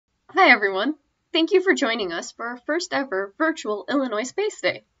Hi everyone! Thank you for joining us for our first ever virtual Illinois Space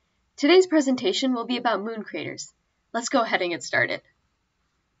Day. Today's presentation will be about moon craters. Let's go ahead and get started.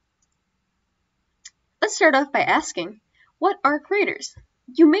 Let's start off by asking, what are craters?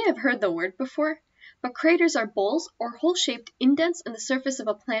 You may have heard the word before, but craters are bowls or hole-shaped indents in the surface of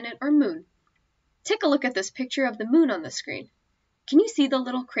a planet or moon. Take a look at this picture of the moon on the screen. Can you see the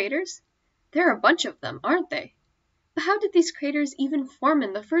little craters? There are a bunch of them, aren't they? But how did these craters even form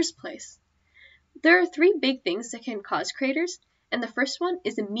in the first place? There are three big things that can cause craters, and the first one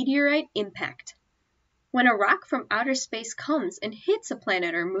is a meteorite impact. When a rock from outer space comes and hits a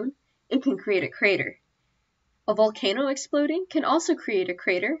planet or moon, it can create a crater. A volcano exploding can also create a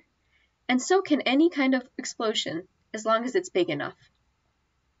crater, and so can any kind of explosion, as long as it's big enough.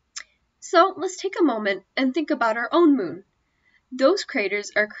 So let's take a moment and think about our own moon. Those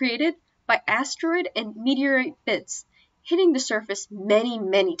craters are created by asteroid and meteorite bits hitting the surface many,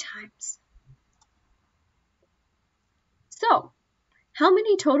 many times. So, how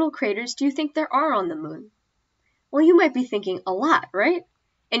many total craters do you think there are on the moon? Well, you might be thinking a lot, right?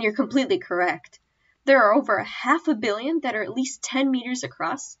 And you're completely correct. There are over 500 million that are at least 10 meters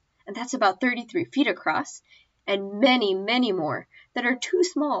across, and that's about 33 feet across, and many, many more that are too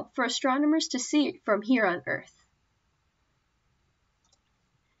small for astronomers to see from here on Earth.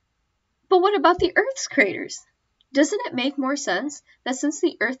 But what about the Earth's craters? Doesn't it make more sense that since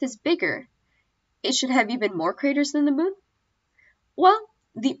the Earth is bigger, it should have even more craters than the moon? Well,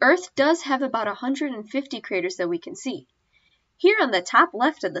 the Earth does have about 150 craters that we can see. Here on the top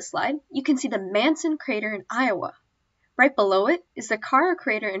left of the slide, you can see the Manson crater in Iowa. Right below it is the Kara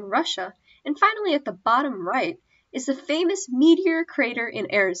crater in Russia, and finally at the bottom right is the famous Meteor crater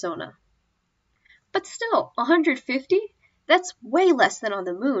in Arizona. But still, 150? That's way less than on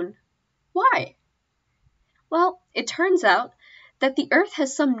the moon. Why? Well, it turns out that the Earth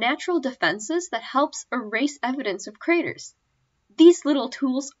has some natural defenses that helps erase evidence of craters. These little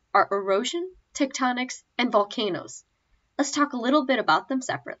tools are erosion, tectonics, and volcanoes. Let's talk a little bit about them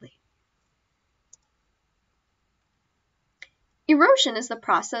separately. Erosion is the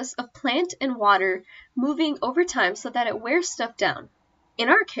process of plant and water moving over time so that it wears stuff down. In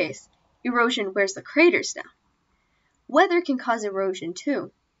our case, erosion wears the craters down. Weather can cause erosion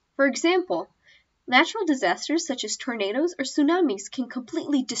too. For example, natural disasters such as tornadoes or tsunamis can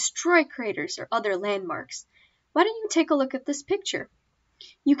completely destroy craters or other landmarks. Why don't you take a look at this picture?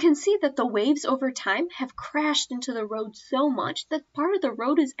 You can see that the waves over time have crashed into the road so much that part of the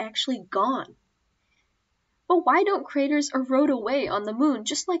road is actually gone. But why don't craters erode away on the moon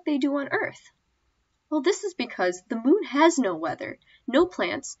just like they do on Earth? Well, this is because the moon has no weather, no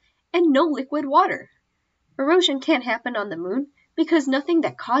plants, and no liquid water. Erosion can't happen on the moon because nothing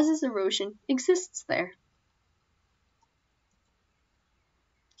that causes erosion exists there.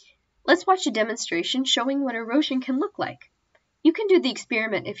 Let's watch a demonstration showing what erosion can look like. You can do the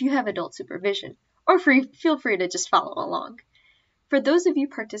experiment if you have adult supervision, or feel free to just follow along. For those of you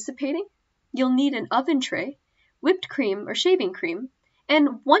participating, you'll need an oven tray, whipped cream or shaving cream,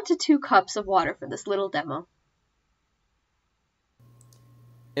 and 1 to 2 cups of water for this little demo.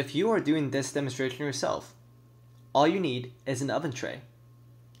 If you are doing this demonstration yourself, all you need is an oven tray,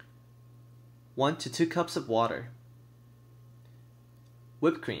 1 to 2 cups of water,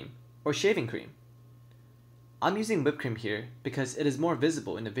 whipped cream or shaving cream. I'm using whipped cream here because it is more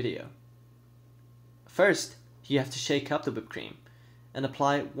visible in the video. First, you have to shake up the whipped cream and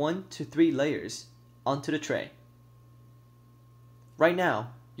apply 1 to 3 layers onto the tray. Right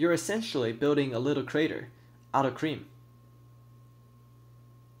now, you're essentially building a little crater out of cream.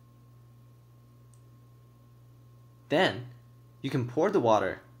 Then, you can pour the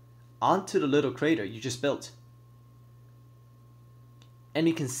water onto the little crater you just built. And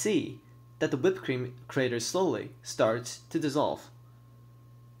you can see that the whipped cream crater slowly starts to dissolve.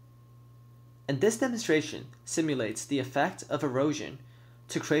 And this demonstration simulates the effect of erosion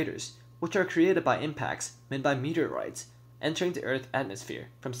to craters, which are created by impacts made by meteorites entering the Earth's atmosphere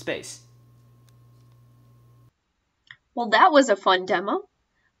from space. Well, that was a fun demo,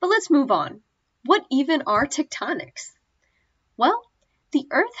 but let's move on. What even are tectonics? Well, the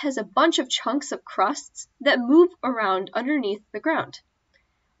Earth has a bunch of chunks of crusts that move around underneath the ground.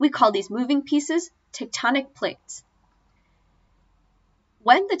 We call these moving pieces tectonic plates.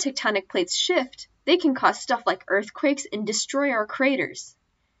 When the tectonic plates shift, they can cause stuff like earthquakes and destroy our craters.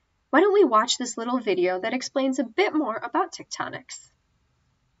 Why don't we watch this little video that explains a bit more about tectonics?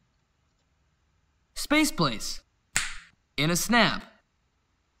 Space place. In a snap.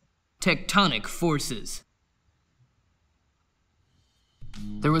 Tectonic forces.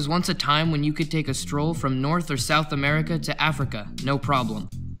 There was once a time when you could take a stroll from North or South America to Africa, no problem.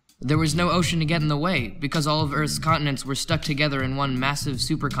 There was no ocean to get in the way, because all of Earth's continents were stuck together in one massive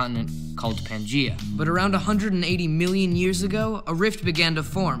supercontinent called Pangaea. But around 180 million years ago, a rift began to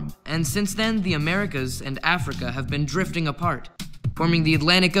form, and since then, the Americas and Africa have been drifting apart, forming the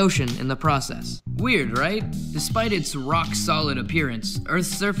Atlantic Ocean in the process. Weird, right? Despite its rock-solid appearance, Earth's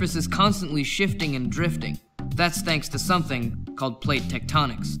surface is constantly shifting and drifting. That's thanks to something called plate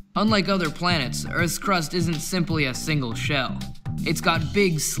tectonics. Unlike other planets, Earth's crust isn't simply a single shell. It's got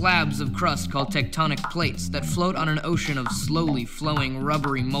big slabs of crust called tectonic plates that float on an ocean of slowly flowing,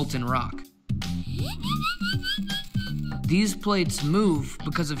 rubbery, molten rock. These plates move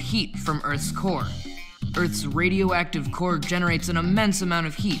because of heat from Earth's core. Earth's radioactive core generates an immense amount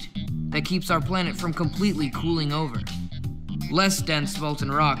of heat that keeps our planet from completely cooling over. Less dense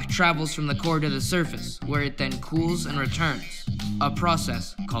molten rock travels from the core to the surface, where it then cools and returns, a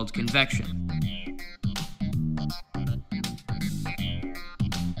process called convection.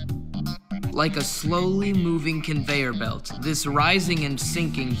 Like a slowly moving conveyor belt, this rising and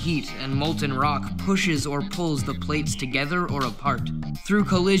sinking heat and molten rock pushes or pulls the plates together or apart. Through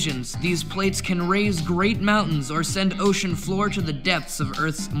collisions, these plates can raise great mountains or send ocean floor to the depths of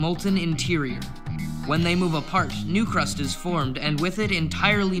Earth's molten interior. When they move apart, new crust is formed, and with it,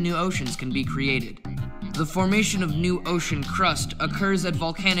 entirely new oceans can be created. The formation of new ocean crust occurs at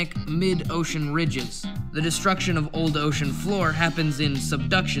volcanic mid-ocean ridges. The destruction of old ocean floor happens in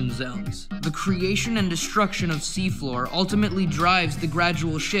subduction zones. The creation and destruction of seafloor ultimately drives the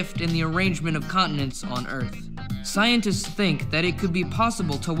gradual shift in the arrangement of continents on Earth. Scientists think that it could be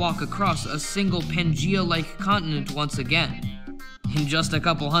possible to walk across a single Pangaea-like continent once again, in just a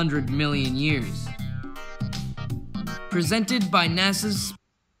couple 100 million years. Presented by NASA's...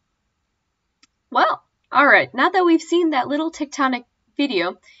 Well, alright, now that we've seen that little tectonic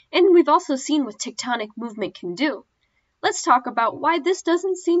video, and we've also seen what tectonic movement can do, let's talk about why this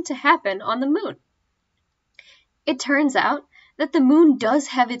doesn't seem to happen on the moon. It turns out that the moon does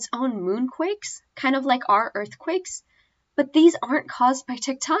have its own moonquakes, kind of like our earthquakes, but these aren't caused by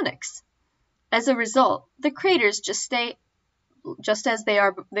tectonics. As a result, the craters just stay just as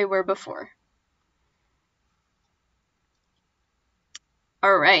they were before.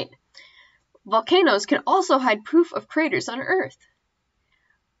 Alright. Volcanoes can also hide proof of craters on Earth.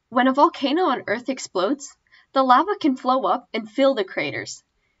 When a volcano on Earth explodes, the lava can flow up and fill the craters.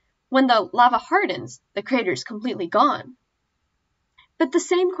 When the lava hardens, the crater is completely gone. But the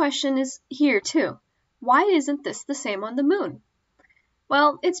same question is here too. Why isn't this the same on the moon?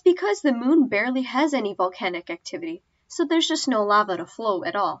 Well, it's because the moon barely has any volcanic activity, so there's just no lava to flow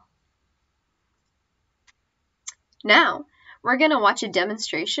at all. Now, we're going to watch a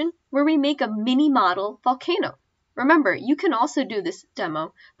demonstration where we make a mini model volcano. Remember, you can also do this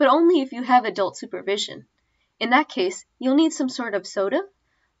demo, but only if you have adult supervision. In that case, you'll need some sort of soda,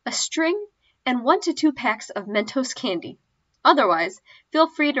 a string, and 1 to 2 packs of Mentos candy. Otherwise, feel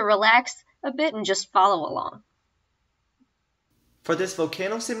free to relax a bit and just follow along. For this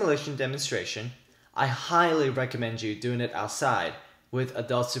volcano simulation demonstration, I highly recommend you doing it outside with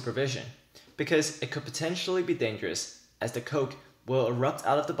adult supervision, because it could potentially be dangerous, as the Coke will erupt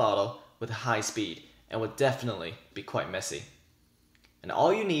out of the bottle with high speed and would definitely be quite messy. And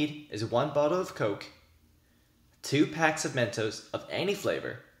all you need is 1 bottle of Coke, 2 packs of Mentos of any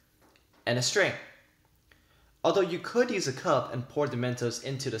flavor, and a string. Although you could use a cup and pour the Mentos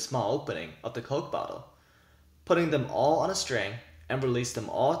into the small opening of the Coke bottle, putting them all on a string and release them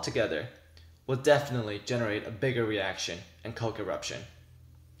all together will definitely generate a bigger reaction and Coke eruption.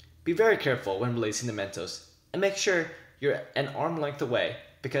 Be very careful when releasing the Mentos and make sure you're an arm length away,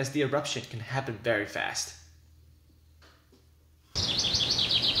 because the eruption can happen very fast.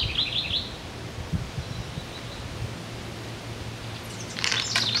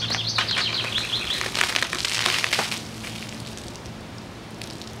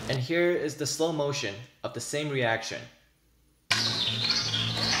 And here is the slow motion of the same reaction.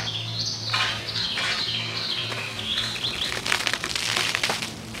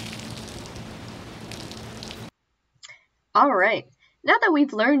 Alright, now that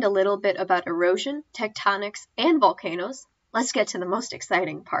we've learned a little bit about erosion, tectonics, and volcanoes, let's get to the most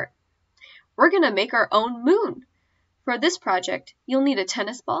exciting part. We're going to make our own moon. For this project, you'll need a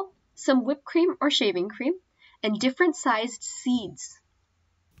tennis ball, some whipped cream or shaving cream, and different sized seeds.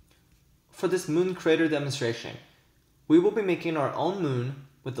 For this moon crater demonstration, we will be making our own moon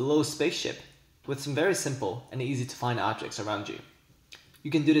with a little spaceship with some very simple and easy to find objects around you.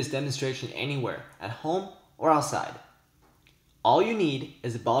 You can do this demonstration anywhere, at home or outside. All you need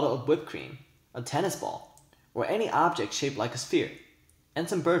is a bottle of whipped cream, a tennis ball, or any object shaped like a sphere, and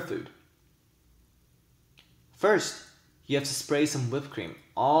some bird food. First, you have to spray some whipped cream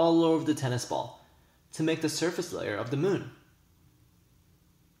all over the tennis ball to make the surface layer of the moon.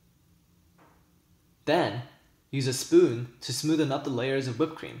 Then, use a spoon to smoothen out the layers of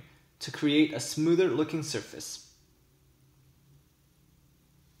whipped cream to create a smoother looking surface.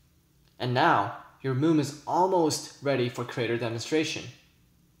 And now, your moon is almost ready for crater demonstration.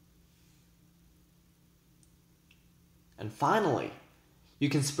 And finally, you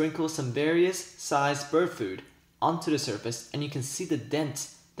can sprinkle some various sized bird food onto the surface and you can see the dent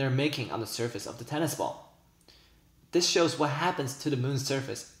they're making on the surface of the tennis ball. This shows what happens to the moon's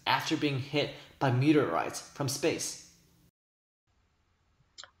surface after being hit by meteorites from space.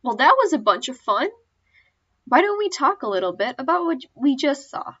 Well, that was a bunch of fun. Why don't we talk a little bit about what we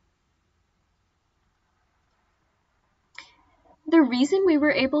just saw? The reason we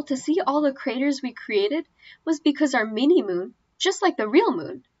were able to see all the craters we created was because our mini-moon, just like the real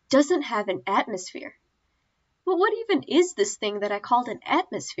moon, doesn't have an atmosphere. But what even is this thing that I called an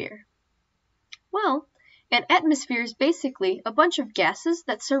atmosphere? Well, an atmosphere is basically a bunch of gases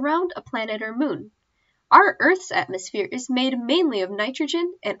that surround a planet or moon. Our Earth's atmosphere is made mainly of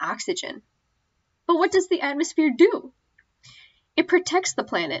nitrogen and oxygen. But what does the atmosphere do? It protects the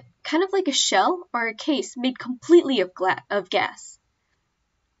planet, kind of like a shell or a case made completely of gas.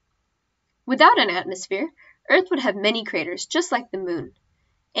 Without an atmosphere, Earth would have many craters, just like the moon.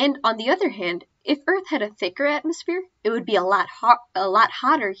 And on the other hand, if Earth had a thicker atmosphere, it would be a lot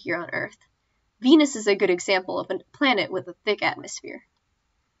hotter here on Earth. Venus is a good example of a planet with a thick atmosphere.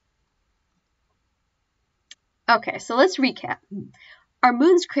 Okay, so let's recap. Our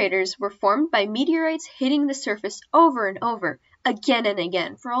moon's craters were formed by meteorites hitting the surface over and over, again and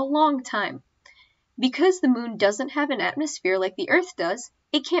again, for a long time. Because the moon doesn't have an atmosphere like the Earth does,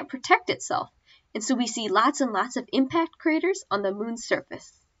 it can't protect itself, and so we see lots and lots of impact craters on the moon's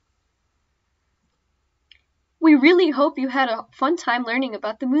surface. We really hope you had a fun time learning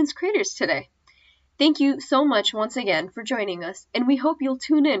about the moon's craters today. Thank you so much once again for joining us, and we hope you'll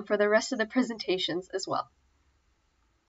tune in for the rest of the presentations as well.